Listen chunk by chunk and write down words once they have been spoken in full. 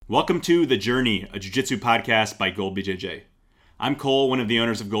Welcome to The Journey, a jiu-jitsu podcast by Gold BJJ. I'm Cole, one of the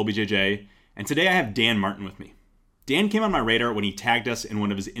owners of Gold BJJ, and today I have Dan Martin with me. Dan came on my radar when he tagged us in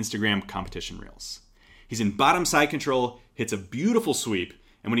one of his Instagram competition reels. He's in bottom side control, hits a beautiful sweep,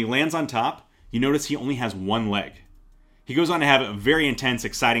 and when he lands on top, you notice he only has one leg. He goes on to have a very intense,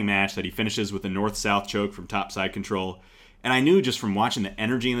 exciting match that he finishes with a north-south choke from top side control, and I knew just from watching the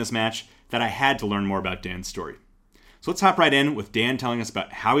energy in this match that I had to learn more about Dan's story. So let's hop right in with Dan telling us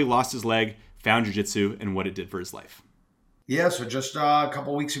about how he lost his leg, found jiu-jitsu, and what it did for his life. Yeah, so just a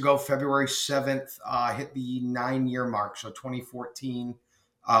couple weeks ago, February 7th, hit the 9-year mark, so 2014.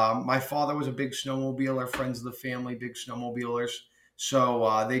 My father was a big snowmobiler, friends of the family, big snowmobilers.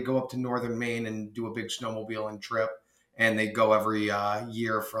 So they go up to northern Maine and do a big snowmobiling trip, and they go every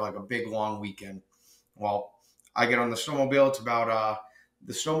year for like a big long weekend. Well, I get on the snowmobile. It's about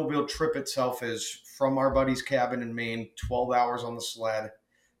the snowmobile trip itself is from our buddy's cabin in Maine, 12 hours on the sled,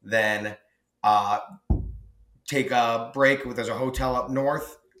 then take a break. There's a hotel up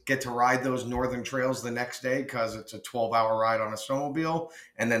north, get to ride those northern trails the next day because it's a 12-hour ride on a snowmobile,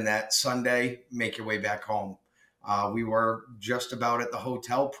 and then that Sunday, make your way back home. We were just about at the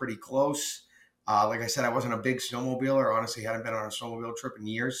hotel, pretty close. Like I said, I wasn't a big snowmobiler. Honestly, hadn't been on a snowmobile trip in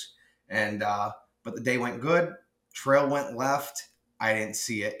years, but the day went good. Trail went left. I didn't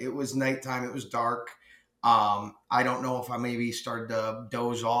see it. It was nighttime. It was dark. I don't know if I maybe started to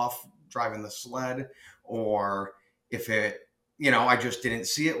doze off driving the sled or if I just didn't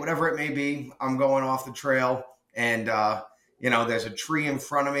see it, whatever it may be. I'm going off the trail and, there's a tree in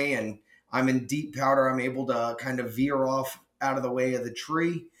front of me and I'm in deep powder. I'm able to kind of veer off out of the way of the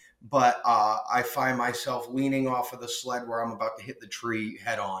tree, but I find myself leaning off of the sled where I'm about to hit the tree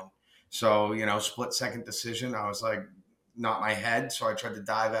head on. So, split second decision. I was like, not my head. So I tried to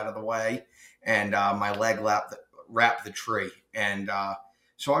dive out of the way and my leg wrapped the tree. And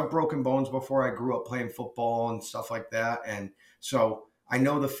so I've broken bones before. I grew up playing football and stuff like that. And so I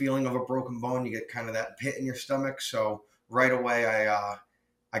know the feeling of a broken bone. You get kind of that pit in your stomach. So right away,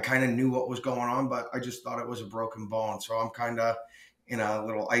 I kind of knew what was going on, but I just thought it was a broken bone. So I'm kind of in a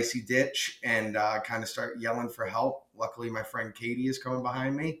little icy ditch and kind of start yelling for help. Luckily, my friend Katie is coming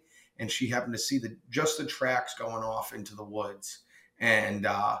behind me. And she happened to see just the tracks going off into the woods. And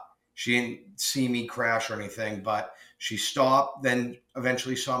she didn't see me crash or anything, but she stopped, then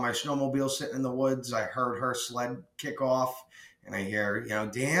eventually saw my snowmobile sitting in the woods. I heard her sled kick off, and I hear,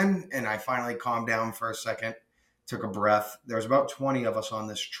 Dan, and I finally calmed down for a second, took a breath. There was about 20 of us on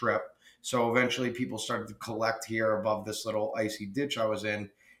this trip. So eventually people started to collect here above this little icy ditch I was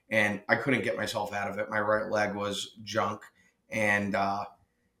in, and I couldn't get myself out of it. My right leg was junk, and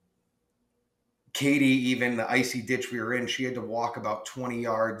Katie, even the icy ditch we were in, she had to walk about 20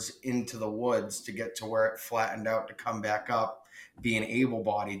 yards into the woods to get to where it flattened out to come back up, being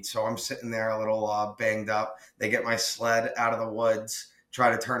able-bodied. So I'm sitting there a little banged up. They get my sled out of the woods,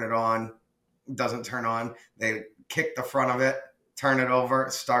 try to turn it on, doesn't turn on. They kick the front of it, turn it over,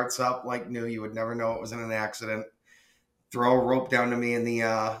 it starts up like new. You would never know it was in an accident. Throw a rope down to me in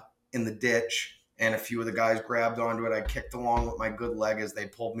the ditch, and a few of the guys grabbed onto it. I kicked along with my good leg as they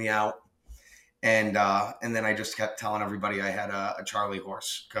pulled me out. And then I just kept telling everybody I had a Charlie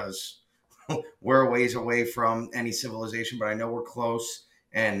horse because we're a ways away from any civilization, but I know we're close.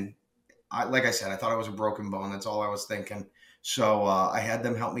 And like I said, I thought it was a broken bone. That's all I was thinking. So I had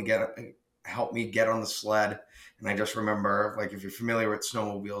them help me get on the sled. And I just remember, like, if you're familiar with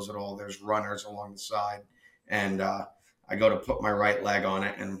snowmobiles at all, there's runners along the side. And I go to put my right leg on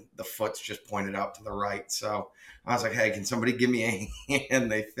it, and the foot's just pointed out to the right. So I was like, hey, can somebody give me a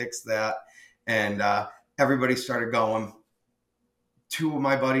hand? They fixed that. And everybody started going. 3 of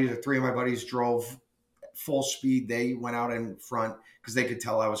my buddies drove full speed. They went out in front because they could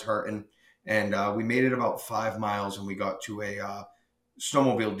tell I was hurting. And we made it about 5 miles, and we got to a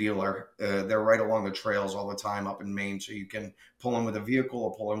snowmobile dealer. They're right along the trails all the time up in Maine, so you can pull in with a vehicle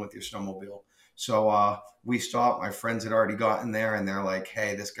or pull in with your snowmobile. So we stopped. My friends had already gotten there, and they're like,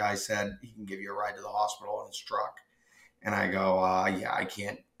 hey, this guy said he can give you a ride to the hospital in his truck. And I go, yeah, I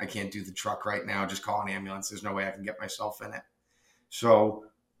can't do the truck right now. Just call an ambulance. There's no way I can get myself in it. So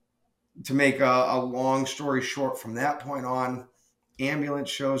to make a long story short, from that point on,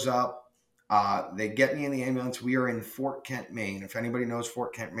 ambulance shows up. They get me in the ambulance. We are in Fort Kent, Maine. If anybody knows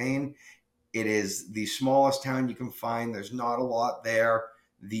Fort Kent, Maine, it is the smallest town you can find. There's not a lot there.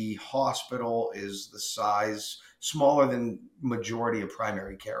 The hospital is the size, smaller than majority of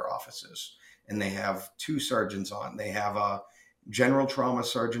primary care offices. And they have 2 surgeons on. They have a general trauma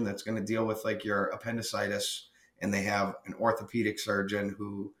surgeon that's going to deal with like your appendicitis. And they have an orthopedic surgeon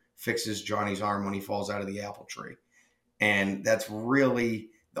who fixes Johnny's arm when he falls out of the apple tree. And that's really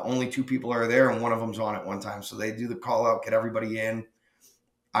The only two people are there, and one of them's on at one time. So they do the call out, get everybody in.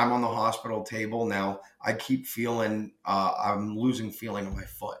 I'm on the hospital table now. I keep feeling, I'm losing feeling in my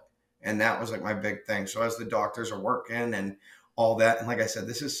foot. And that was like my big thing. So as the doctors are working and all that, and like I said,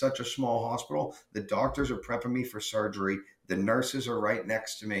 this is such a small hospital. The doctors are prepping me for surgery. The nurses are right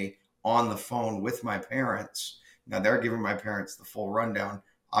next to me on the phone with my parents. Now they're giving my parents the full rundown.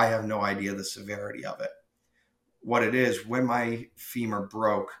 I have no idea the severity of it. What it is, when my femur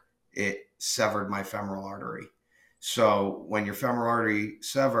broke, it severed my femoral artery. So when your femoral artery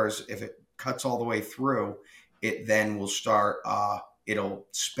severs, if it cuts all the way through, it then will start, it'll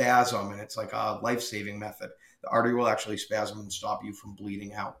spasm, and it's like a life-saving method. The artery will actually spasm and stop you from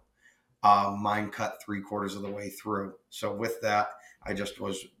bleeding out. Mine cut 3/4 of the way through. So with that, I just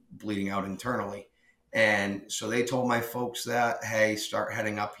was bleeding out internally. And so they told my folks that, hey, start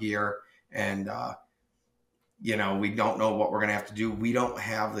heading up here. And, we don't know what we're going to have to do. We don't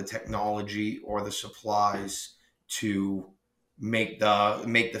have the technology or the supplies to make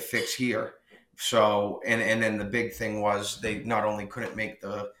the fix here. So, and then the big thing was they not only couldn't make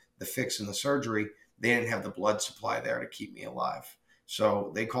the fix in the surgery, they didn't have the blood supply there to keep me alive.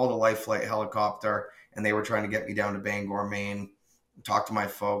 So they called a life flight helicopter, and they were trying to get me down to Bangor, Maine, talk to my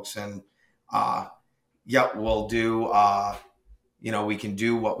folks, and we'll do, we can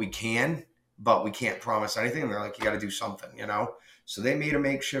do what we can, but we can't promise anything. And they're like, you got to do something, So they made a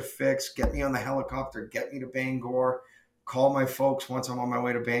makeshift fix, get me on the helicopter, get me to Bangor, call my folks once I'm on my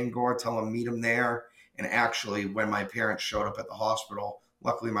way to Bangor, tell them meet them there. And actually, when my parents showed up at the hospital,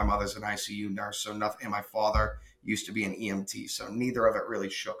 luckily my mother's an ICU nurse, so nothing. And my father used to be an EMT, so neither of it really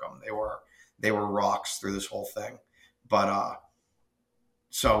shook them. They were rocks through this whole thing. But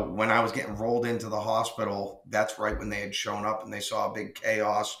so when I was getting rolled into the hospital, that's right when they had shown up, and they saw a big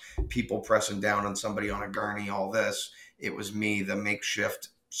chaos, people pressing down on somebody on a gurney, all this. It was me, the makeshift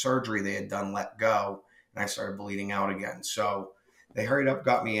surgery they had done, let go, and I started bleeding out again. So they hurried up,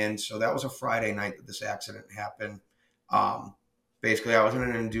 got me in. So that was a Friday night that this accident happened. Basically, I was in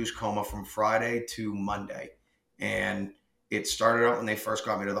an induced coma from Friday to Monday. And it started out when they first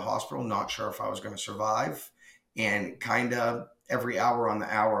got me to the hospital, not sure if I was going to survive. And kind of every hour on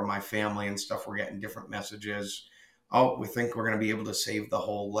the hour, my family and stuff were getting different messages. Oh, we think we're going to be able to save the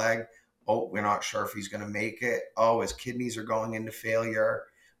whole leg. Oh, we're not sure if he's going to make it. Oh, his kidneys are going into failure.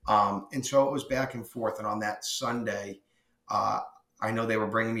 And so it was back and forth. And on that Sunday, I know they were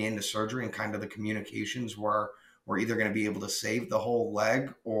bringing me into surgery, and kind of the communications were, we're either going to be able to save the whole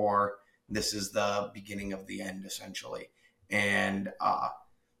leg, or this is the beginning of the end, essentially. And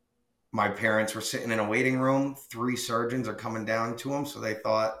my parents were sitting in a waiting room. 3 surgeons are coming down to them. So they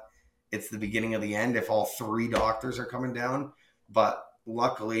thought it's the beginning of the end if all 3 doctors are coming down. But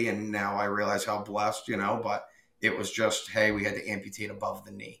luckily, and now I realize how blessed, but it was just, hey, we had to amputate above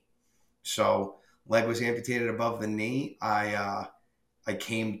the knee. So leg was amputated above the knee. I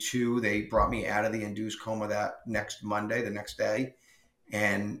came to, they brought me out of the induced coma that next Monday, the next day.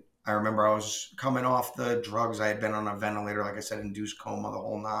 And I remember I was coming off the drugs. I had been on a ventilator, like I said, induced coma, the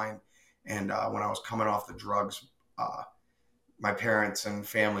whole 9. And when I was coming off the drugs, my parents and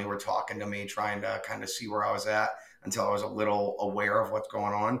family were talking to me, trying to kind of see where I was at, until I was a little aware of what's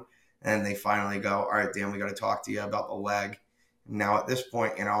going on. And they finally go, all right, Dan, we got to talk to you about the leg. Now at this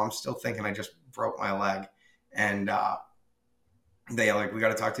point, I'm still thinking I just broke my leg. And they like, we got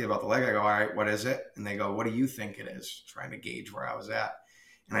to talk to you about the leg. I go, all right, what is it? And they go, what do you think it is? Trying to gauge where I was at.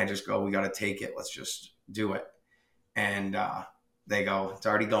 And I just go, we got to take it. Let's just do it. And they go, it's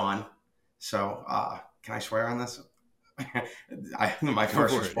already gone. So can I swear on this? My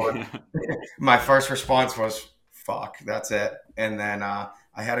first response was, fuck, that's it. And then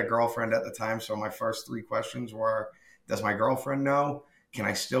I had a girlfriend at the time. So my first 3 questions were, does my girlfriend know? Can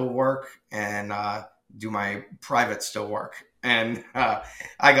I still work? And do my private still work? And I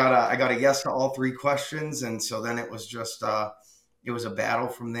got a yes to all 3 questions. And so then it was just, it was a battle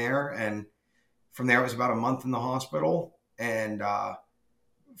from there. And from there, it was about a month in the hospital. And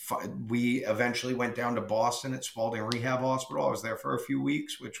we eventually went down to Boston at Spalding Rehab Hospital. I was there for a few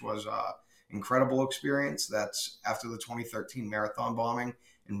weeks, which was an incredible experience. That's after the 2013 marathon bombing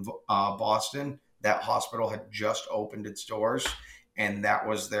in Boston. That hospital had just opened its doors, and that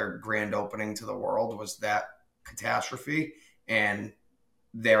was their grand opening to the world, was that catastrophe. And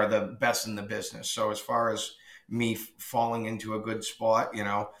they're the best in the business. So as far as me falling into a good spot,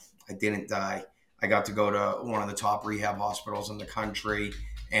 I didn't die. I got to go to one of the top rehab hospitals in the country,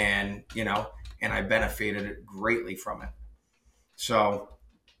 and I benefited greatly from it. So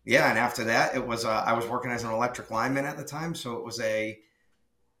yeah, and after that, it was I was working as an electric lineman at the time, so it was a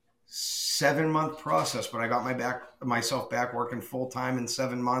 7-month process, but I got myself back working full time in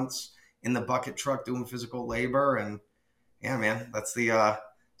 7 months in the bucket truck doing physical labor. And yeah, man, that's the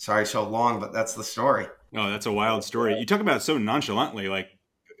sorry so long, but that's the story. Oh, that's a wild story. You talk about it so nonchalantly, like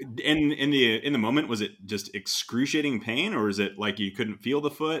in the moment, was it just excruciating pain, or is it like you couldn't feel the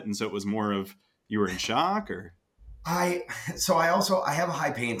foot, and so it was more of you were in shock, or? I I have a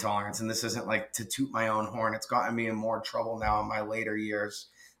high pain tolerance, and this isn't like to toot my own horn. It's gotten me in more trouble now in my later years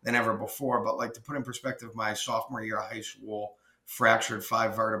than ever before. But like to put in perspective, my sophomore year of high school, fractured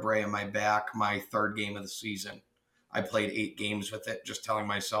 5 vertebrae in my back. My third game of the season, I played 8 games with it, just telling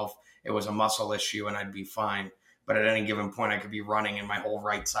myself it was a muscle issue and I'd be fine. But at any given point, I could be running and my whole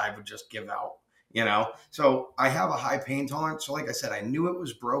right side would just give out. So I have a high pain tolerance. So like I said, I knew it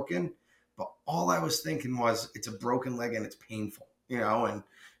was broken, but all I was thinking was it's a broken leg and it's painful, and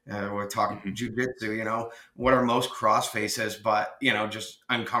we're talking Mhm. jujitsu, what are most cross faces, but, just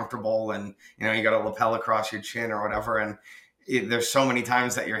uncomfortable. And, you got a lapel across your chin or whatever. And there's so many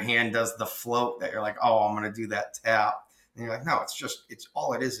times that your hand does the float that you're like, oh, I'm going to do that tap. And you're like, no, it's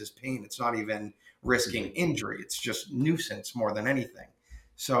all it is pain. It's not even risking injury. It's just nuisance more than anything.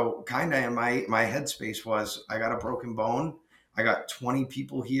 So kind of in my headspace was I got a broken bone. I got 20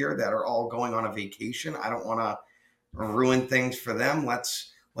 people here that are all going on a vacation. I don't want to ruin things for them.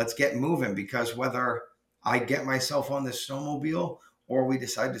 Let's get moving, because whether I get myself on this snowmobile or we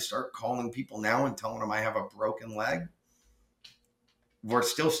decide to start calling people now and telling them I have a broken leg, we're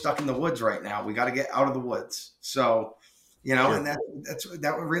still stuck in the woods right now. We got to get out of the woods. So, and Sure.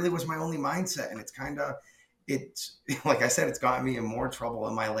 that really was my only mindset. And it's like I said, it's gotten me in more trouble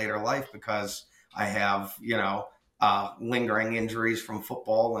in my later life because I have, lingering injuries from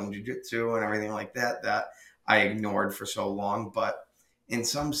football and jujitsu and everything like that I ignored for so long. But in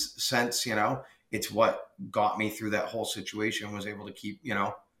some sense, it's what got me through that whole situation, was able to keep,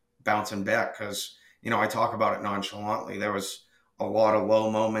 bouncing back. Because, I talk about it nonchalantly. There was a lot of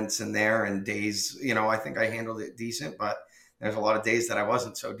low moments in there and days, I think I handled it decent, but there's a lot of days that I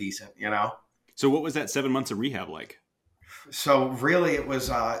wasn't so decent. So what was that 7 months of rehab like? So really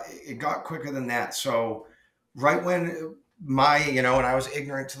it got quicker than that. So right when and I was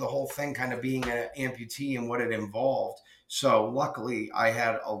ignorant to the whole thing kind of being an amputee and what it involved. So luckily I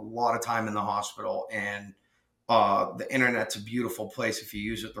had a lot of time in the hospital, and the internet's a beautiful place if you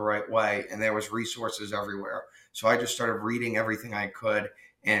use it the right way. And there was resources everywhere. So I just started reading everything I could,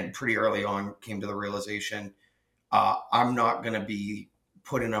 and pretty early on came to the realization, I'm not going to be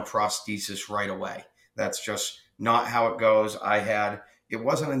put in a prosthesis right away. That's just not how it goes. It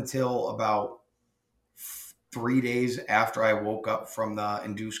wasn't until about 3 days after I woke up from the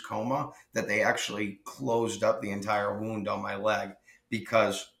induced coma that they actually closed up the entire wound on my leg,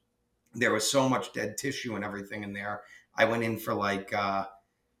 because there was so much dead tissue and everything in there. I went in for 7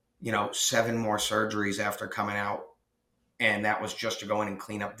 more surgeries after coming out, and that was just to go in and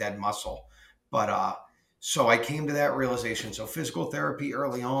clean up dead muscle. But so I came to that realization. So physical therapy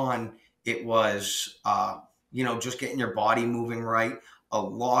early on, it was just getting your body moving right. A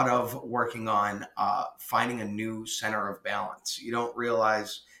lot of working on finding a new center of balance. You don't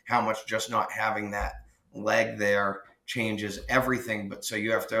realize how much just not having that leg there changes everything. But so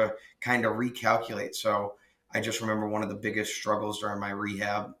you have to kind of recalculate. So I just remember one of the biggest struggles during my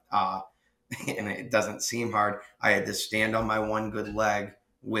rehab, and it doesn't seem hard. I had to stand on my one good leg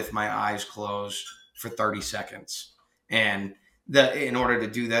with my eyes closed for 30 seconds. And in order to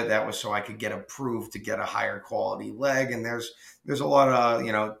do that, that was so I could get approved to get a higher quality leg. And there's a lot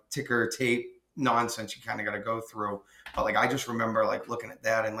of, ticker tape nonsense you kind of got to go through. But like, I just remember like looking at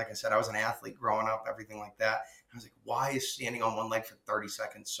that. And like I said, I was an athlete growing up, everything like that. I was like, why is standing on one leg for 30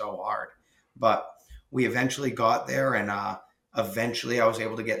 seconds so hard? But we eventually got there, and eventually I was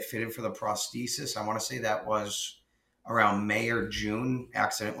able to get fitted for the prosthesis. I want to say that was around May or June.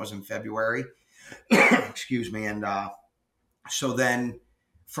 Accident was in February. Excuse me. And so then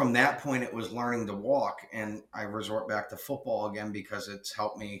from that point, it was learning to walk. And I resort back to football again because it's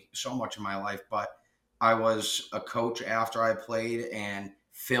helped me so much in my life. But I was a coach after I played, and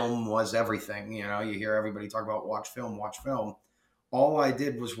film was everything. You hear everybody talk about watch film, watch film. All I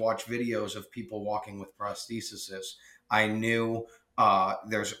did was watch videos of people walking with prostheses. I knew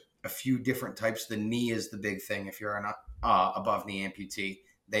there's a few different types. The knee is the big thing. If you're an above knee amputee,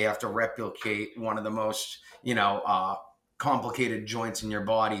 they have to replicate one of the most, complicated joints in your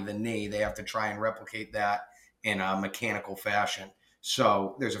body, the knee. They have to try and replicate that in a mechanical fashion.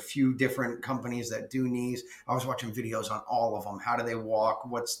 So there's a few different companies that do knees. I was watching videos on all of them. How do they walk?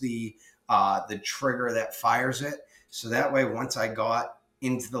 What's the trigger that fires it? So that way, once I got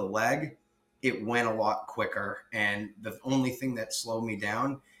into the leg, it went a lot quicker. And the only thing that slowed me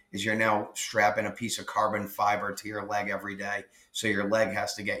down is you're now strapping a piece of carbon fiber to your leg every day. So your leg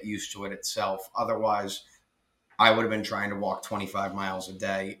has to get used to it itself. Otherwise, I would have been trying to walk 25 miles a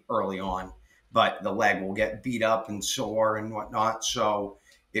day early on, but the leg will get beat up and sore and whatnot. So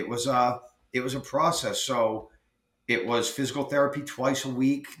it was a process. So it was physical therapy twice a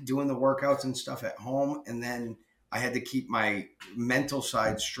week, doing the workouts and stuff at home. And then I had to keep my mental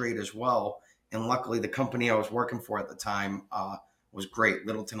side straight as well. And luckily, the company I was working for at the time was great,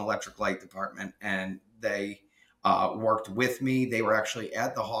 Littleton Electric Light Department. And they worked with me. They were actually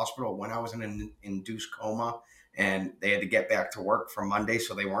at the hospital when I was in an induced coma. And they had to get back to work for Monday.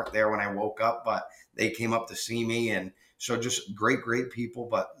 So they weren't there when I woke up, but they came up to see me. And so just great people,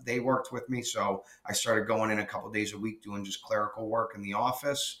 but they worked with me. So I started going in a couple days a week doing just clerical work in the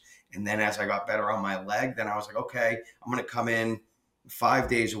office. And then as I got better on my leg, then I was like, okay, I'm going to come in 5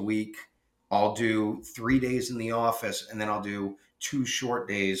 days a week. I'll do 3 days in the office, and then I'll do 2 short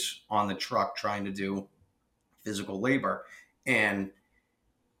days on the truck trying to do physical labor. And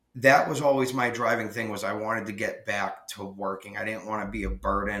that was always my driving thing, was I wanted to get back to working. I didn't want to be a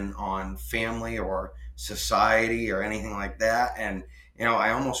burden on family or society or anything like that. And, I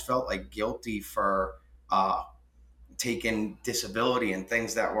almost felt like guilty for taking disability and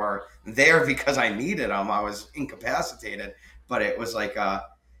things that were there because I needed them. I was incapacitated, but it was like,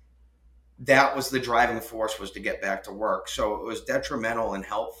 that was the driving force, was to get back to work. So it was detrimental and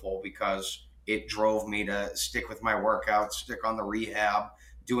helpful because it drove me to stick with my workouts, stick on the rehab,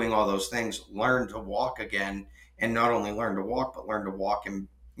 doing all those things, learn to walk again, and not only learn to walk, but learn to walk and,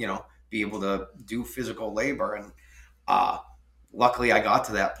 be able to do physical labor. And uh, luckily I got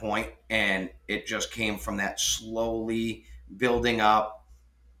to that point, and it just came from that slowly building up,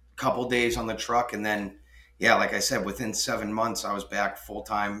 couple days on the truck. And then, yeah, like I said, within 7 months, I was back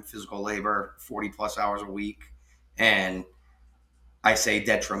full-time physical labor, 40 plus hours a week. And I say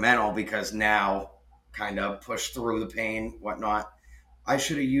detrimental because now, kind of push through the pain, whatnot, I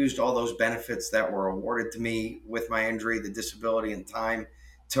should have used all those benefits that were awarded to me with my injury, the disability, and time,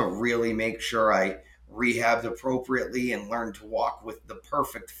 to really make sure I rehabbed appropriately and learned to walk with the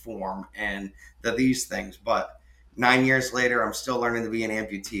perfect form and these things. But 9 years later, I'm still learning to be an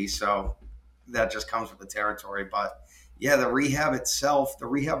amputee. So that just comes with the territory. But yeah, the rehab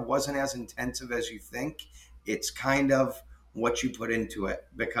wasn't as intensive as you think. It's kind of what you put into it,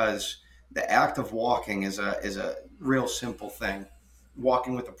 because the act of walking is a real simple thing.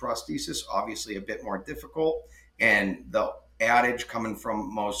 Walking with a prosthesis, obviously a bit more difficult. And the adage coming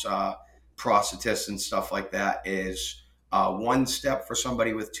from most prosthetists and stuff like that is, one step for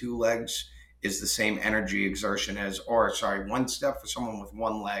somebody with two legs is the same energy exertion as, or sorry, one step for someone with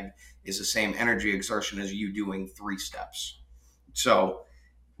one leg is the same energy exertion as you doing 3 steps. So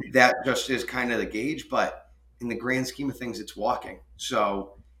that just is kind of the gauge. But in the grand scheme of things, it's walking.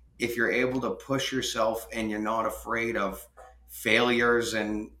 So if you're able to push yourself and you're not afraid of failures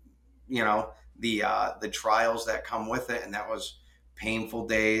and, the trials that come with it, and that was painful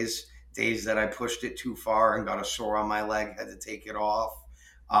days that I pushed it too far and got a sore on my leg, had to take it off.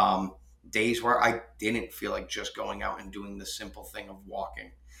 Um, Days where I didn't feel like just going out and doing the simple thing of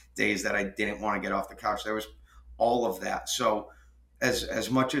walking. Days that I didn't want to get off the couch. There was all of that. So as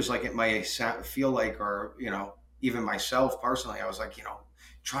much as like it might feel like, or even myself personally, I was like,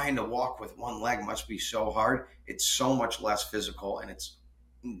 trying to walk with one leg must be so hard. It's so much less physical, and it's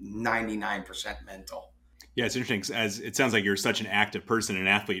 99% mental. Yeah, it's interesting, 'cause as it sounds like you're such an active person, an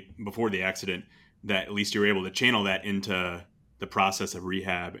athlete before the accident, that at least you were able to channel that into the process of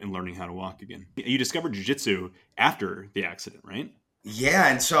rehab and learning how to walk again. You discovered jiu-jitsu after the accident, right? Yeah,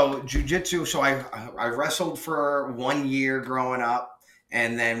 and so jujitsu. So I wrestled for 1 year growing up,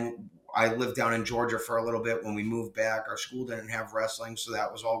 and then I lived down in Georgia for a little bit. When we moved back, our school didn't have wrestling, so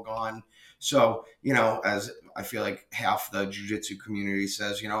that was all gone. So as I feel like half the jujitsu community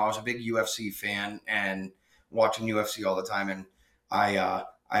says, I was a big UFC fan and watching UFC all the time, and I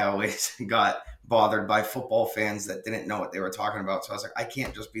always got bothered by football fans that didn't know what they were talking about. So I was like, I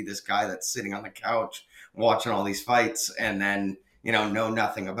can't just be this guy that's sitting on the couch watching all these fights and then know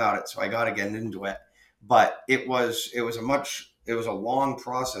nothing about it. So I got to get into it. But it was a long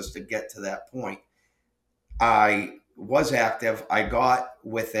process to get to that point. I was active. I got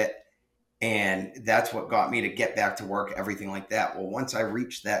with it, and that's what got me to get back to work, everything like that. Well, once I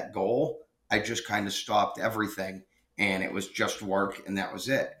reached that goal, I just kind of stopped everything, and it was just work, and that was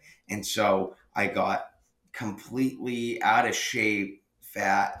it. And so I got completely out of shape,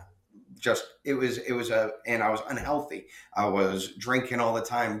 fat, just and I was unhealthy. I was drinking all the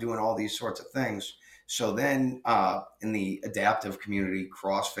time, doing all these sorts of things. So then in the adaptive community,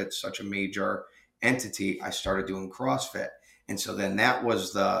 CrossFit's such a major entity, I started doing CrossFit. And so then that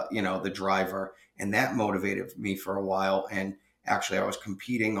was the driver, and that motivated me for a while. And actually, I was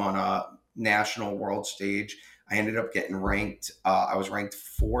competing on a national world stage. I ended up getting ranked. I was ranked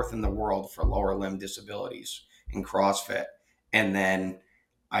fourth in the world for lower limb disabilities in CrossFit. And then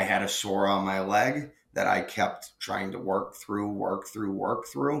I had a sore on my leg that I kept trying to work through.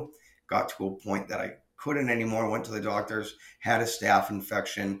 Got to a point that I couldn't anymore. Went to the doctors, had a staph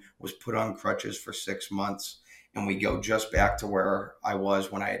infection, was put on crutches for 6 months. And we go just back to where I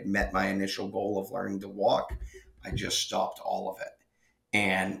was when I had met my initial goal of learning to walk. I just stopped all of it.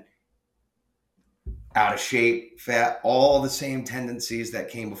 And out of shape, fat, all the same tendencies that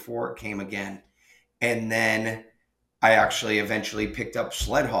came before came again. And then I actually eventually picked up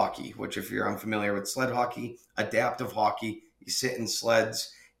sled hockey, which, if you're unfamiliar with sled hockey, adaptive hockey, you sit in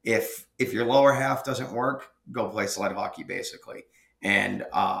sleds. If your lower half doesn't work, go play sled hockey, basically. And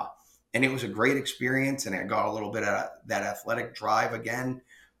it was a great experience, and I got a little bit of that athletic drive again.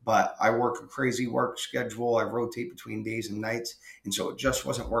 But I work a crazy work schedule. I rotate between days and nights. And so it just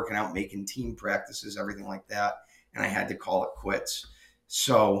wasn't working out, making team practices, everything like that. And I had to call it quits.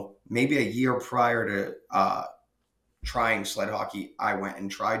 So maybe a year prior to trying sled hockey, I went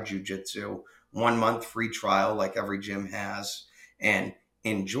and tried jujitsu, 1 month free trial, like every gym has, and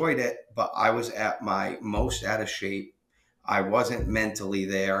enjoyed it. But I was at my most out of shape. I wasn't mentally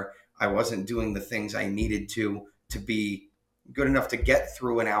there. I wasn't doing the things I needed to be good enough to get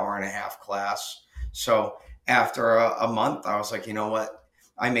through an hour and a half class. So after a month, I was like, you know what?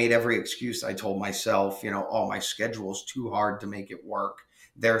 I made every excuse. I told myself, oh, my schedule's too hard to make it work.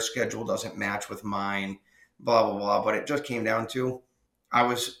 Their schedule doesn't match with mine, blah, blah, blah. But it just came down to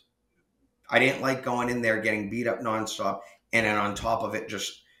I didn't like going in there getting beat up nonstop. And then on top of it,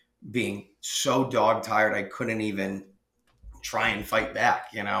 just being so dog tired, I couldn't even try and fight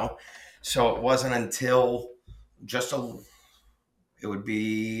back. So it wasn't until it would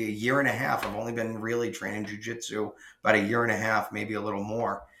be a year and a half. I've only been really training jujitsu about a year and a half, maybe a little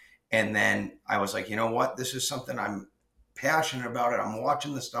more. And then I was like, you know what? This is something I'm passionate about. I'm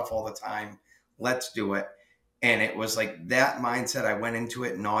watching the stuff all the time. Let's do it. And it was like that mindset. I went into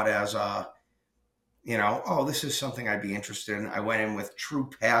it not as oh, this is something I'd be interested in. I went in with true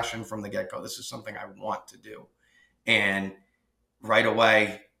passion from the get-go. This is something I want to do. And right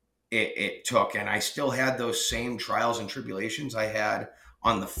away, it took. And I still had those same trials and tribulations I had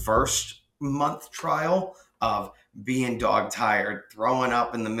on the first month trial of being dog tired, throwing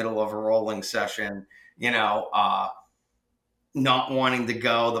up in the middle of a rolling session, not wanting to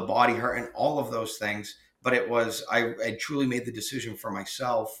go, the body hurting, all of those things. But it was, I truly made the decision for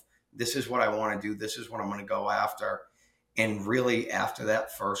myself. This is what I want to do. This is what I'm going to go after. And really, after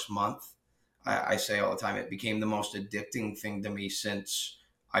that first month, I say all the time, it became the most addicting thing to me since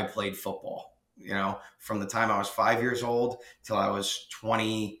I played football. From the time I was 5 years old till I was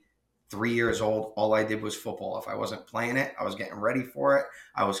 23 years old, all I did was football. If I wasn't playing it, I was getting ready for it.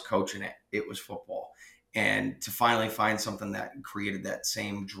 I was coaching it. It was football. And to finally find something that created that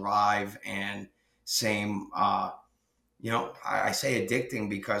same drive and same, I say addicting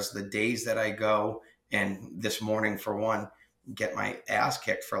because the days that I go, and this morning for one, get my ass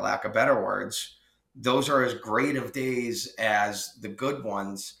kicked, for lack of better words, those are as great of days as the good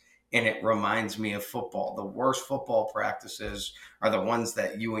ones. And it reminds me of football. The worst football practices are the ones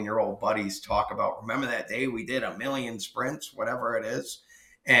that you and your old buddies talk about. Remember that day we did 1,000,000 sprints, whatever it is?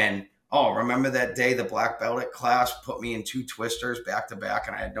 And, oh, remember that day the black belt at class put me in 2 twisters back to back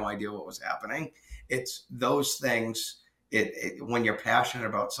and I had no idea what was happening? It's those things. When you're passionate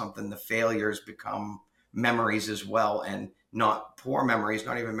about something, the failures become memories as well, and not poor memories,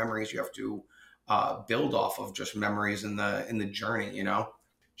 not even memories you have to build off of, just memories in the journey.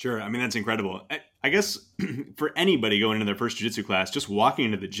 Sure. I mean, that's incredible. I guess for anybody going into their first jiu-jitsu class, just walking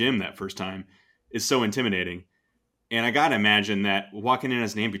into the gym that first time is so intimidating. And I got to imagine that walking in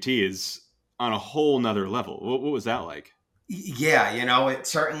as an amputee is on a whole nother level. What was that like? Yeah, it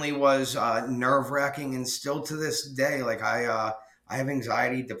certainly was nerve-wracking, and still to this day, like I have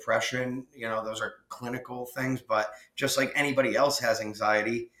anxiety, depression, those are clinical things, but just like anybody else has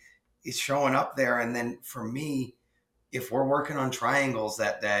anxiety, it's showing up there. And then for me, if we're working on triangles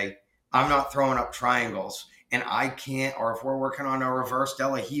that day, I'm not throwing up triangles, and I can't, or if we're working on a reverse De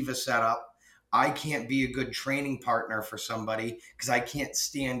La Hiva setup, I can't be a good training partner for somebody because I can't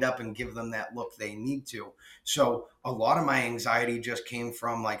stand up and give them that look they need to. So a lot of my anxiety just came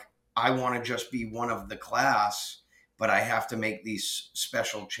from like, I want to just be one of the class, but I have to make these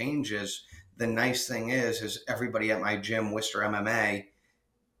special changes. The nice thing is everybody at my gym, Worcester MMA,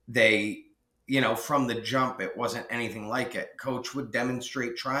 they, from the jump, it wasn't anything like it. Coach would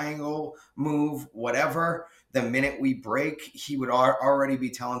demonstrate triangle, move, whatever. the minute we break, he would already be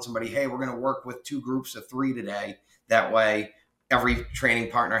telling somebody, hey, we're going to work with 2 groups of 3 today. That way, every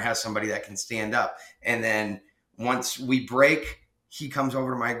training partner has somebody that can stand up. And then once we break, he comes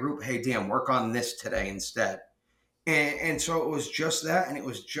over to my group, hey, Dan, work on this today instead. And so it was just that, and it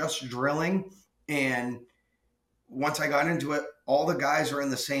was just drilling. And once I got into it, all the guys are in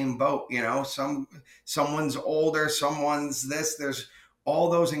the same boat. Someone's older, someone's this. There's all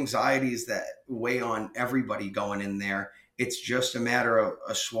those anxieties that weigh on everybody going in there. It's just a matter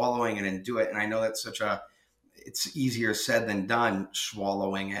of swallowing it and do it. And I know that's it's easier said than done,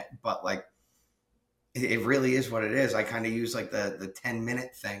 swallowing it, but like, it really is what it is. I kind of use like the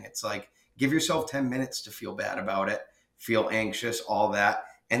 10-minute thing. It's like, give yourself 10 minutes to feel bad about it, feel anxious, all that,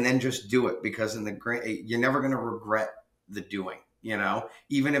 and then just do it, because you're never going to regret the doing,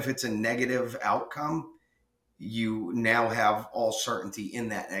 even if it's a negative outcome, you now have all certainty in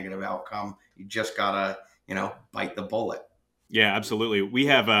that negative outcome. You just gotta, bite the bullet. Yeah, absolutely. We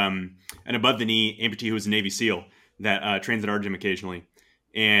have an above the knee amputee who is a Navy SEAL that trains at our gym occasionally.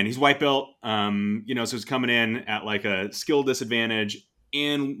 And he's white belt, so he's coming in at like a skill disadvantage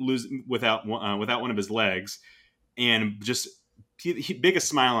and without one of his legs, and just biggest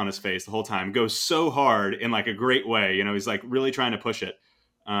smile on his face the whole time. Goes so hard in like a great way. He's like really trying to push it,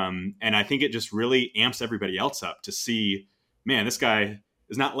 and I think it just really amps everybody else up to see, man, this guy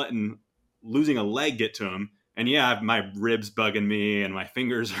is not letting losing a leg get to him. And yeah, my ribs bugging me and my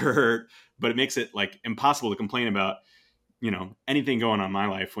fingers hurt, but it makes it like impossible to complain about anything going on in my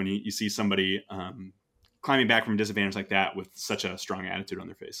life when you see somebody climbing back from a disadvantage like that with such a strong attitude on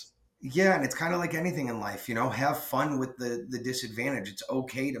their face. Yeah, and it's kind of like anything in life, have fun with the disadvantage. It's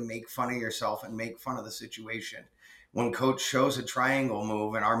okay to make fun of yourself and make fun of the situation. When coach shows a triangle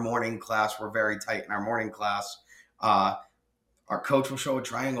move in our morning class, we're very tight in our morning class. Our coach will show a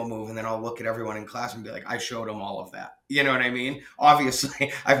triangle move, and then I'll look at everyone in class and be like, I showed them all of that. You know what I mean?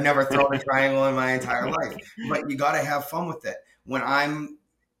 Obviously, I've never thrown a triangle in my entire life, but you got to have fun with it. When I'm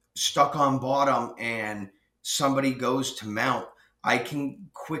stuck on bottom and somebody goes to mount, I can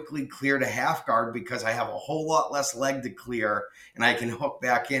quickly clear to half guard because I have a whole lot less leg to clear, and I can hook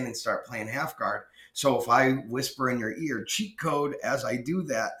back in and start playing half guard. So if I whisper in your ear, cheat code as I do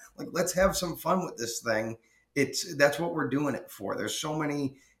that, like, let's have some fun with this thing. That's what we're doing it for. There's so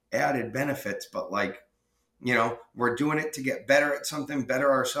many added benefits, but like, we're doing it to get better at something, better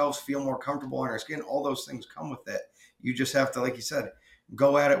ourselves, feel more comfortable in our skin. All those things come with it. You just have to, like you said,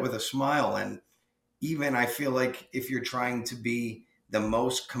 go at it with a smile. And even I feel like if you're trying to be the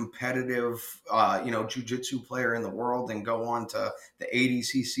most competitive, jiu-jitsu player in the world and go on to the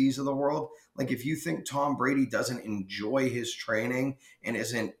ADCCs of the world, like if you think Tom Brady doesn't enjoy his training and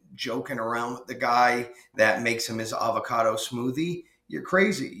isn't joking around with the guy that makes him his avocado smoothie, you're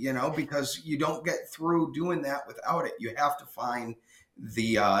crazy, because you don't get through doing that without it. You have to find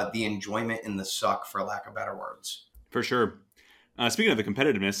the enjoyment in the suck, for lack of better words. For sure. Speaking of the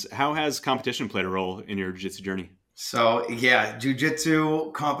competitiveness, how has competition played a role in your jiu-jitsu journey? So yeah,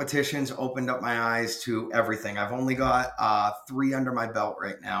 jiu-jitsu competitions opened up my eyes to everything. I've only got 3 under my belt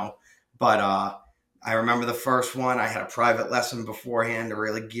right now, but I remember the first one. I had a private lesson beforehand to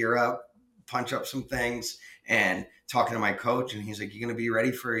really gear up, punch up some things, and talking to my coach, and he's like, "You're gonna be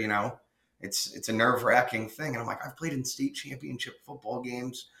ready for it's a nerve-wracking thing." And I'm like, "I've played in state championship football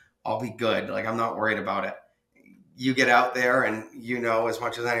games. I'll be good. Like, I'm not worried about it." You get out there, and as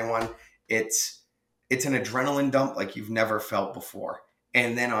much as anyone, it's an adrenaline dump like you've never felt before.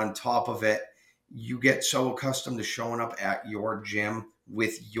 And then on top of it, you get so accustomed to showing up at your gym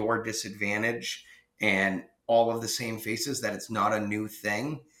with your disadvantage and all of the same faces that it's not a new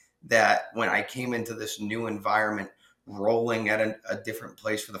thing, that when I came into this new environment, rolling at a different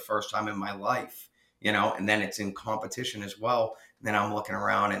place for the first time in my life, and then it's in competition as well. And then I'm looking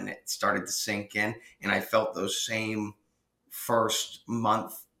around and it started to sink in, and I felt those same first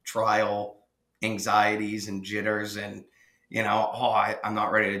month trial anxieties and jitters and, I'm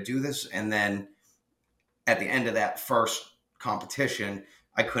not ready to do this. And then at the end of that first competition,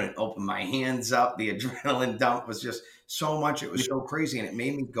 I couldn't open my hands up. The adrenaline dump was just so much. It was so crazy. And it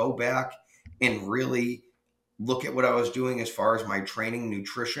made me go back and really look at what I was doing as far as my training,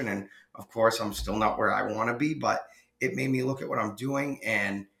 nutrition. And of course, I'm still not where I want to be, but it made me look at what I'm doing.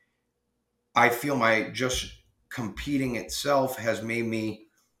 And I feel my just competing itself has made me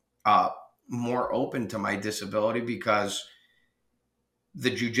more open to my disability, because the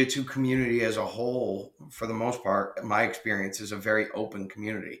jiu-jitsu community as a whole, for the most part, my experience, is a very open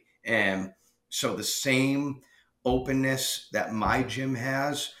community. And so the same openness that my gym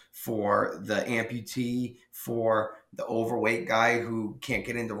has for the amputee, for the overweight guy who can't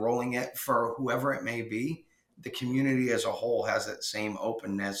get into rolling it, for whoever it may be, the community as a whole has that same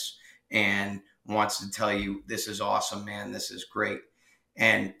openness and wants to tell you, this is awesome, man, this is great.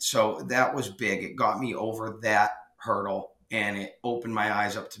 And so that was big. It got me over that hurdle, and it opened my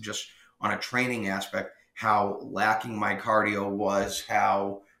eyes up to just on a training aspect, how lacking my cardio was,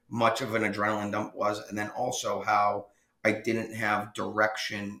 how much of an adrenaline dump was, and then also how I didn't have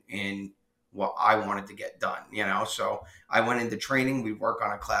direction in what I wanted to get done, So I went into training, we work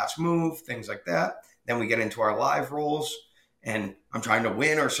on a class move, things like that. Then we get into our live roles, and I'm trying to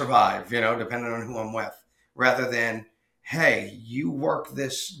win or survive, depending on who I'm with, rather than, hey, you work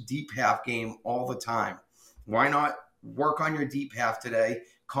this deep half game all the time. Why not work on your deep half today,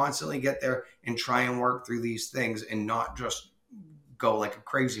 constantly get there and try and work through these things and not just go like a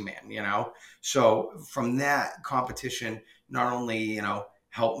crazy man. So from that, competition not only,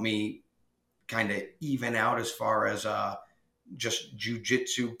 helped me kind of even out as far as just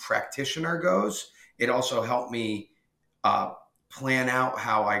jujitsu practitioner goes, it also helped me plan out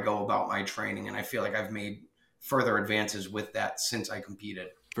how I go about my training. And I feel like I've made further advances with that since I competed.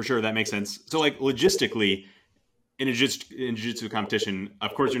 For sure, that makes sense. So like logistically, in a jiu-jitsu competition,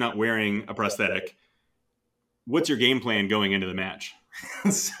 of course you're not wearing a prosthetic. What's your game plan going into the match?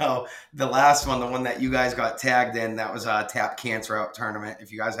 So the last one, the one that you guys got tagged in, that was a Tap Cancer Out tournament.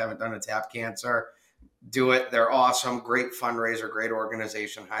 If you guys haven't done a Tap Cancer, do it. They're awesome. Great fundraiser, great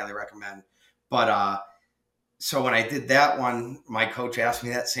organization. Highly recommend. But so when I did that one, my coach asked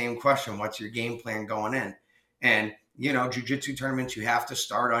me that same question. What's your game plan going in? And, jiu-jitsu tournaments, you have to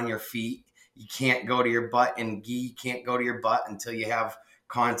start on your feet. You can't go to your butt in gi. You can't go to your butt until you have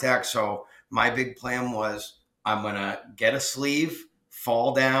contact. So my big plan was, I'm going to get a sleeve,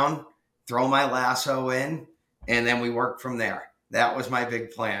 fall down, throw my lasso in, and then we work from there. That was my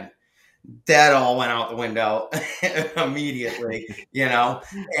big plan. That all went out the window immediately,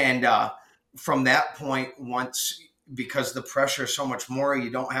 and from that point, because the pressure is so much more, you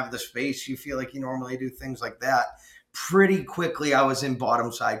don't have the space you feel like you normally do, things like that. Pretty quickly, I was in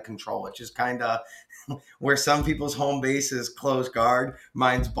bottom side control, which is kind of where some people's home base is closed guard.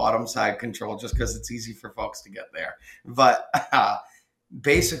 Mine's bottom side control, just because it's easy for folks to get there. But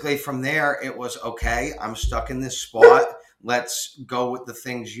basically from there, it was, okay, I'm stuck in this spot. Let's go with the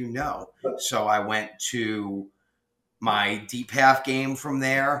things So I went to my deep half game from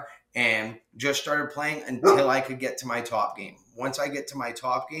there and just started playing until I could get to my top game. Once I get to my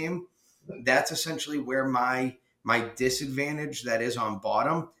top game, that's essentially where my disadvantage that is on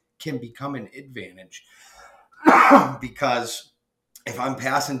bottom can become an advantage. Because if I'm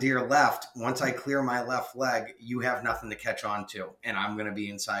passing to your left, once I clear my left leg, you have nothing to catch on to, and I'm going to be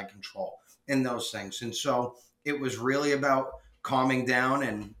inside control in those things. And so it was really about calming down,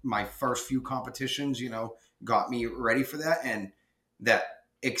 and my first few competitions, got me ready for that. And that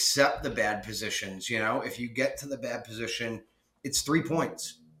accept the bad positions. If you get to the bad position, it's 3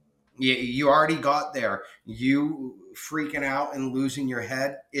 points. You already got there. You freaking out and losing your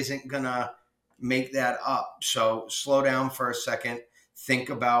head isn't going to make that up. So slow down for a second, think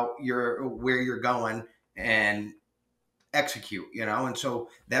about where you're going, and execute, and so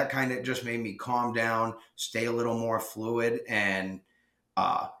that kind of just made me calm down, stay a little more fluid. And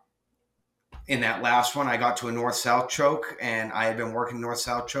in that last one, I got to a north-south choke, and I had been working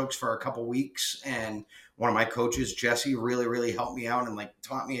north-south chokes for a couple weeks, and one of my coaches, Jesse, really, really helped me out and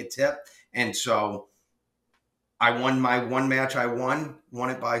taught me a tip. And so I won my one match. I won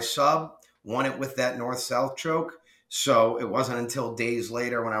it by sub, won it with that north-south choke. So it wasn't until days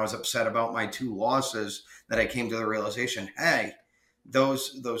later, when I was upset about my 2 losses, that I came to the realization, hey, that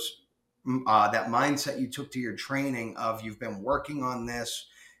mindset you took to your training of, you've been working on this,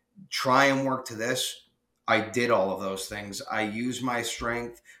 try and work to this. I did all of those things. I used my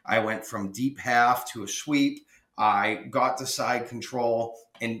strength. I went from deep half to a sweep. I got to side control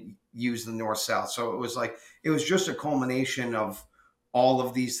and used the north-south. So it was just a culmination of all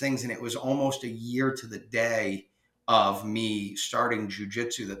of these things. And it was almost a year to the day of me starting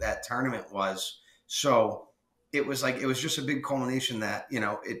jiu-jitsu that tournament was. So it was just a big culmination that,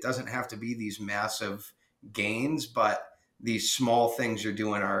 it doesn't have to be these massive gains, but these small things you're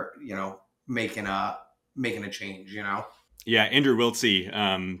doing are, making a change, Yeah, Andrew Wiltsey,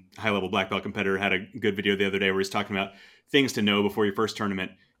 high-level black belt competitor, had a good video the other day where he's talking about things to know before your first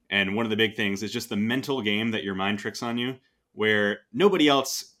tournament. And one of the big things is just the mental game that your mind tricks on you, where nobody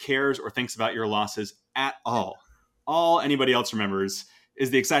else cares or thinks about your losses at all. All anybody else remembers is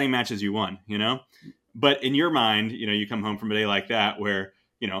the exciting matches you won, But in your mind, you come home from a day like that where,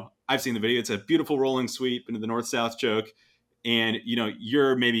 I've seen the video. It's a beautiful rolling sweep into the north-south choke. And,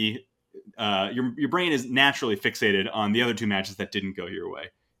 you're maybe your brain is naturally fixated on the other 2 matches that didn't go your way.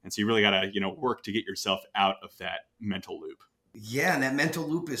 And so you really got to, work to get yourself out of that mental loop. Yeah, and that mental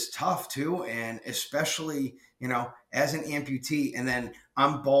loop is tough too. And especially, as an amputee, and then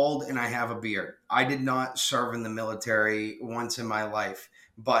I'm bald and I have a beard. I did not serve in the military once in my life,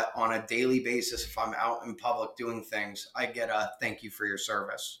 but on a daily basis, if I'm out in public doing things, I get a thank you for your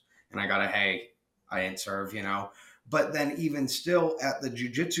service. And I got a, hey, I didn't serve, But then even still at the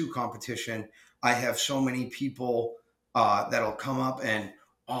jiu-jitsu competition, I have so many people that'll come up and,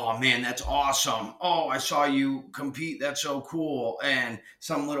 oh man, that's awesome. Oh, I saw you compete. That's so cool. And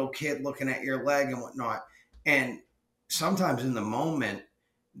some little kid looking at your leg and whatnot. And sometimes in the moment,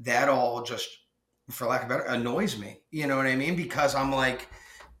 that all just, for lack of better, annoys me. You know what I mean? Because I'm like,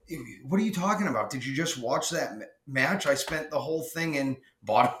 what are you talking about? Did you just watch that match? I spent the whole thing in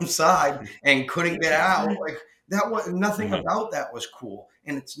bottom side and couldn't get out. Like, that was nothing about that was cool.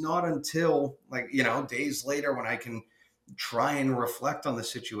 And it's not until days later when I can try and reflect on the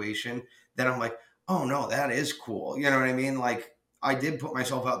situation that I'm like, oh no, that is cool. You know what I mean? Like, I did put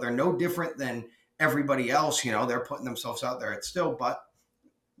myself out there, no different than everybody else. They're putting themselves out there. It's still, but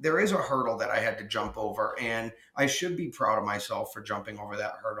there is a hurdle that I had to jump over, and I should be proud of myself for jumping over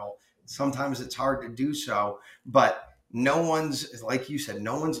that hurdle. Sometimes it's hard to do so, but no one's, like you said,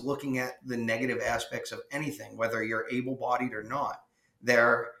 no one's looking at the negative aspects of anything, whether you're able-bodied or not.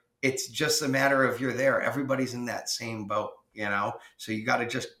 It's just a matter of you're there. Everybody's in that same boat, So you got to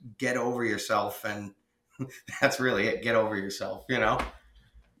just get over yourself, and that's really it. Get over yourself,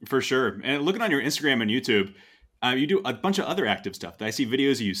 For sure. And looking on your Instagram and YouTube, you do a bunch of other active stuff. I see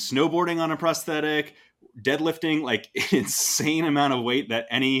videos of you snowboarding on a prosthetic, deadlifting like insane amount of weight that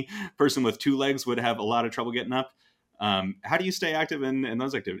any person with two legs would have a lot of trouble getting up. How do you stay active in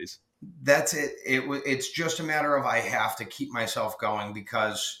those activities? That's it. It's just a matter of I have to keep myself going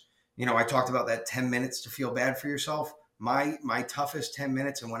because, I talked about that 10 minutes to feel bad for yourself. My toughest 10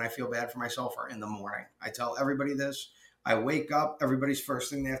 minutes and when I feel bad for myself are in the morning. I tell everybody this. I wake up, everybody's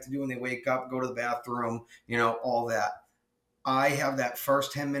first thing they have to do when they wake up, go to the bathroom, all that. I have that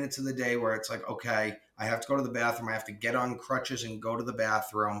first 10 minutes of the day where it's like, okay, I have to go to the bathroom. I have to get on crutches and go to the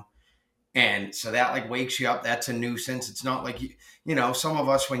bathroom. And so that like wakes you up. That's a nuisance. It's not like, some of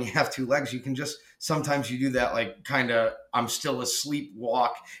us, when you have two legs, you can just, sometimes you do that, like kind of, I'm still asleep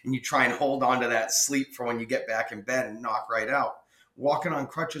walk, and you try and hold on to that sleep for when you get back in bed and knock right out. Walking on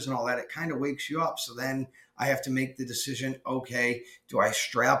crutches and all that, it kind of wakes you up. So then I have to make the decision, okay, do I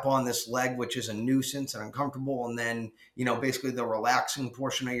strap on this leg, which is a nuisance and uncomfortable? And then, basically the relaxing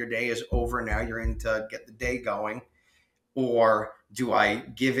portion of your day is over. Now you're in to get the day going. Or do I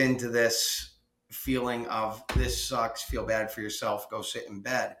give into this feeling of this sucks, feel bad for yourself, go sit in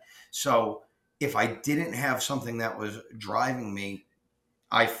bed? So if I didn't have something that was driving me,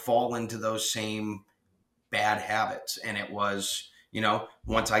 I fall into those same bad habits. And it was,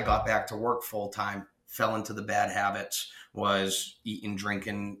 once I got back to work full time, fell into the bad habits, was eating,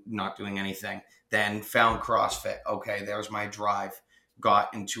 drinking, not doing anything. Then found CrossFit. Okay, there's my drive.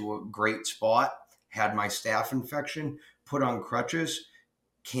 Got into a great spot, had my staph infection, put on crutches,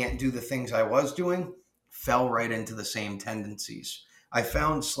 can't do the things I was doing, fell right into the same tendencies. I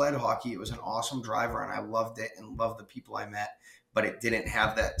found sled hockey. It was an awesome driver and I loved it and loved the people I met, but it didn't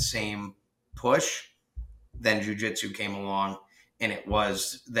have that same push. Then jiu-jitsu came along and it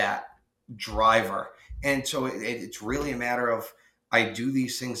was that driver. And so it's really a matter of, I do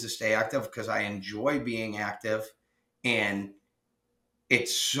these things to stay active because I enjoy being active, and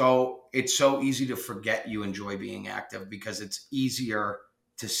it's so easy to forget you enjoy being active because it's easier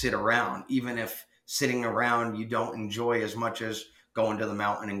to sit around, even if sitting around you don't enjoy as much as going to the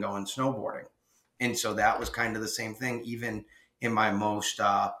mountain and going snowboarding. And so that was kind of the same thing, even in my most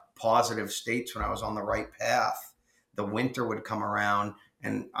positive states when I was on the right path. The winter would come around,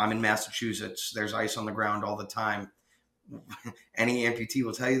 and I'm in Massachusetts. There's ice on the ground all the time. Any amputee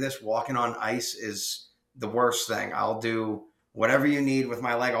will tell you this. Walking on ice is the worst thing. I'll do whatever you need with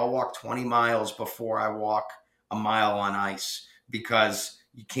my leg. I'll walk 20 miles before I walk a mile on ice because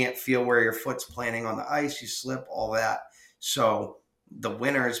you can't feel where your foot's planting on the ice. You slip, all that. So the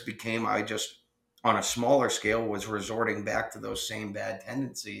winters became, I just, on a smaller scale, was resorting back to those same bad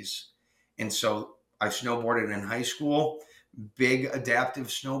tendencies. And so I snowboarded in high school, big adaptive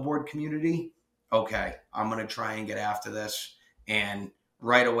snowboard community. Okay, I'm going to try and get after this. And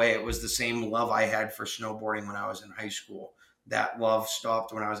right away, it was the same love I had for snowboarding when I was in high school. That love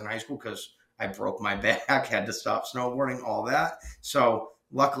stopped when I was in high school because I broke my back, had to stop snowboarding, all that. So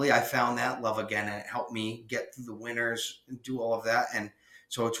luckily I found that love again, and it helped me get through the winters and do all of that. And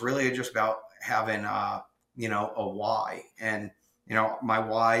so it's really just about having, a why. And, my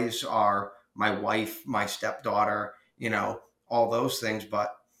whys are my wife, my stepdaughter, all those things.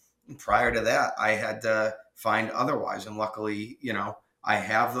 But Prior to that, I had to find otherwise. And luckily, I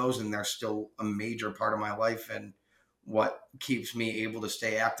have those and they're still a major part of my life and what keeps me able to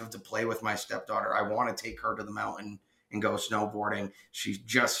stay active to play with my stepdaughter. I want to take her to the mountain and go snowboarding.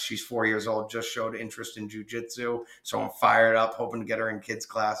 She's 4 years old, just showed interest in jujitsu. So I'm fired up, hoping to get her in kids'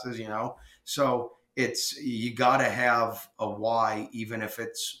 classes. So you got to have a why, even if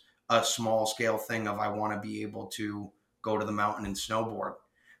it's a small scale thing of I want to be able to go to the mountain and snowboard.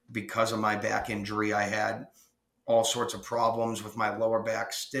 Because of my back injury, I had all sorts of problems with my lower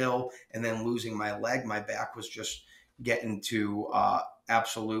back still, and then losing my leg, my back was just getting to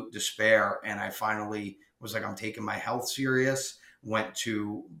absolute despair. And I finally was like, I'm taking my health serious. Went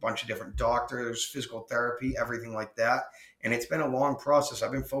to a bunch of different doctors, physical therapy, everything like that. And it's been a long process.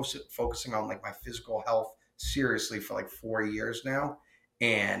 I've been focusing on like my physical health seriously for like 4 years now.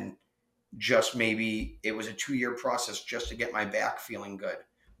 And just maybe it was a 2 year process just to get my back feeling good.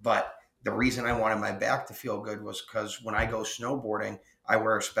 But the reason I wanted my back to feel good was because when I go snowboarding, I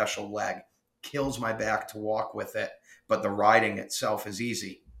wear a special leg. Kills my back to walk with it, but the riding itself is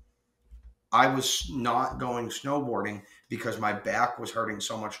easy. I was not going snowboarding because my back was hurting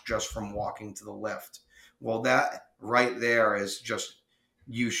so much just from walking to the lift. Well, that right there is just,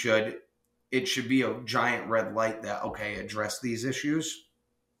 it should be a giant red light that, okay, address these issues.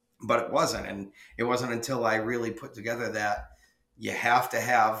 But it wasn't. And it wasn't until I really put together that you have to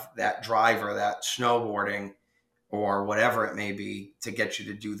have that drive or that snowboarding or whatever it may be to get you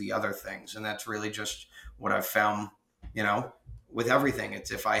to do the other things. And that's really just what I've found, with everything.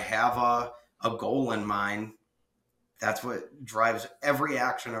 It's if I have a goal in mind, that's what drives every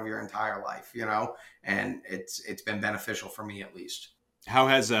action of your entire life, and it's been beneficial for me at least. How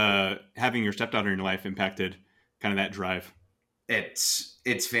has having your stepdaughter in your life impacted kind of that drive?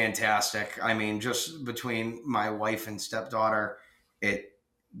 It's fantastic. I mean, just between my wife and stepdaughter,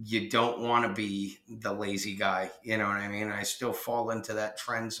 you don't want to be the lazy guy. You know what I mean? I still fall into that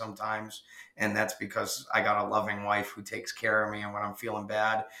trend sometimes. And that's because I got a loving wife who takes care of me. And when I'm feeling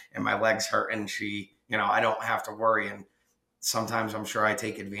bad and my legs hurt and I don't have to worry. And sometimes I'm sure I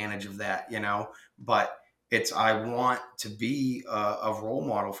take advantage of that, but I want to be a role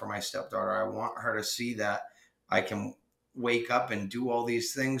model for my stepdaughter. I want her to see that I can wake up and do all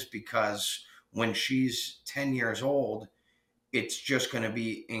these things, because when she's 10 years old, it's just going to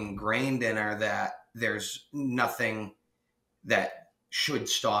be ingrained in her that there's nothing that should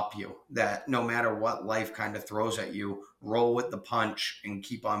stop you, that no matter what life kind of throws at you, roll with the punch and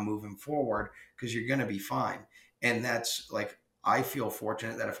keep on moving forward, because you're going to be fine. And that's like, I feel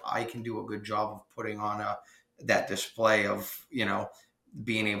fortunate that if I can do a good job of putting on that display of,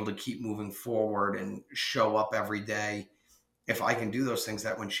 being able to keep moving forward and show up every day, if I can do those things,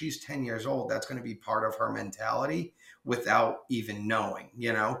 that when she's 10 years old, that's going to be part of her mentality without even knowing.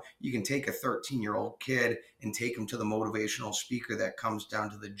 You can take a 13-year-old kid and take him to the motivational speaker that comes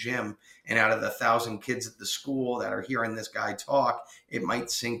down to the gym, and out of the 1,000 kids at the school that are hearing this guy talk, it might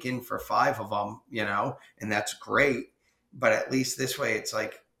sink in for 5 of them, and that's great. But at least this way, it's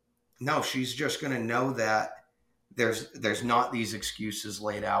like, no, she's just going to know that there's not these excuses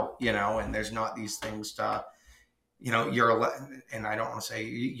laid out, and there's not these things to, and I don't want to say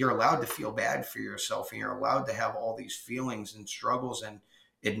you're allowed to feel bad for yourself, and you're allowed to have all these feelings and struggles and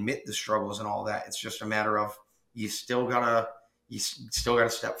admit the struggles and all that. It's just a matter of you still gotta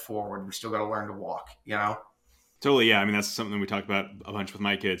step forward. We still gotta learn to walk, Totally. Yeah. I mean, that's something we talk about a bunch with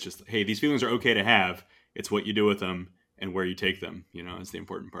my kids. Just, hey, these feelings are okay to have. It's what you do with them and where you take them, is the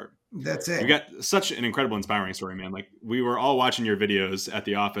important part. That's it. You got such an incredible, inspiring story, man. Like, we were all watching your videos at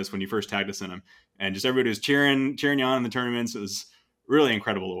the office when you first tagged us in them, and just everybody was cheering you on in the tournaments. It was really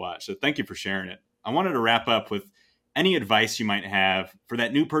incredible to watch. So thank you for sharing it. I wanted to wrap up with any advice you might have for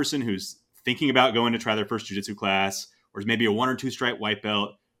that new person who's thinking about going to try their first jiu-jitsu class, or is maybe a 1 or 2 stripe white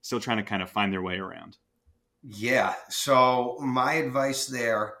belt, still trying to kind of find their way around. Yeah. So my advice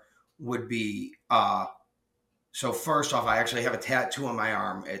there would be, so first off, I actually have a tattoo on my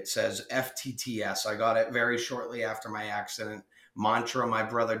arm. It says FTTS. I got it very shortly after my accident. Mantra my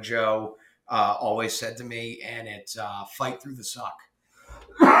brother Joe always said to me, and it's fight through the suck.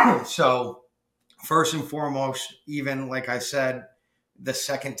 So first and foremost, even like I said, the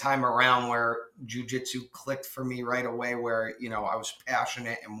second time around where jiu-jitsu clicked for me right away, where, I was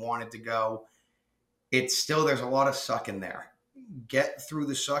passionate and wanted to go, there's a lot of suck in there. Get through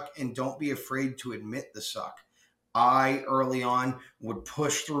the suck and don't be afraid to admit the suck. I early on would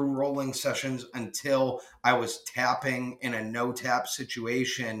push through rolling sessions until I was tapping in a no tap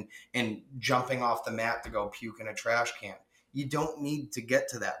situation and jumping off the mat to go puke in a trash can. You don't need to get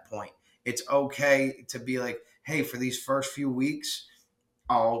to that point. It's okay to be like, hey, for these first few weeks,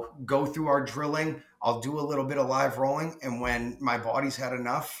 I'll go through our drilling. I'll do a little bit of live rolling. And when my body's had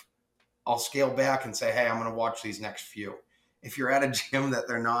enough, I'll scale back and say, hey, I'm going to watch these next few. If you're at a gym that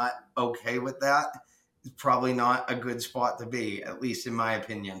they're not okay with that, it's probably not a good spot to be, at least in my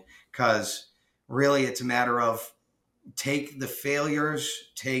opinion, because really it's a matter of take the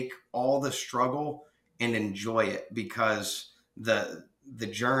failures, take all the struggle and enjoy it, because the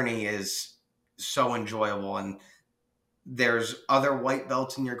journey is so enjoyable. And there's other white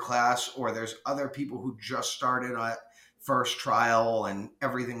belts in your class, or there's other people who just started at first trial and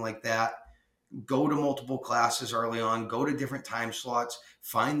everything like that. Go to multiple classes early on, go to different time slots,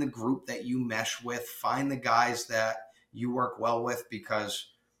 find the group that you mesh with, find the guys that you work well with, because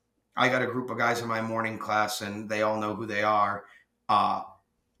I got a group of guys in my morning class and they all know who they are,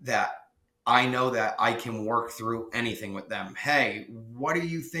 that I know that I can work through anything with them. Hey, what are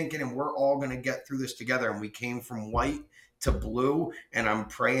you thinking? And we're all going to get through this together. And we came from white to blue, and I'm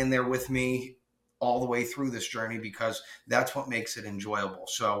praying they're with me all the way through this journey, because that's what makes it enjoyable.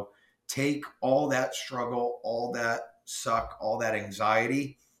 So take all that struggle, all that suck, all that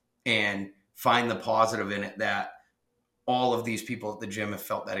anxiety, and find the positive in it, that all of these people at the gym have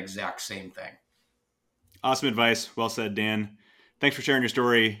felt that exact same thing. Awesome advice. Well said, Dan. Thanks for sharing your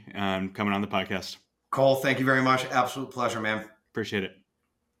story and coming on the podcast. Cole, thank you very much. Absolute pleasure, man. Appreciate it.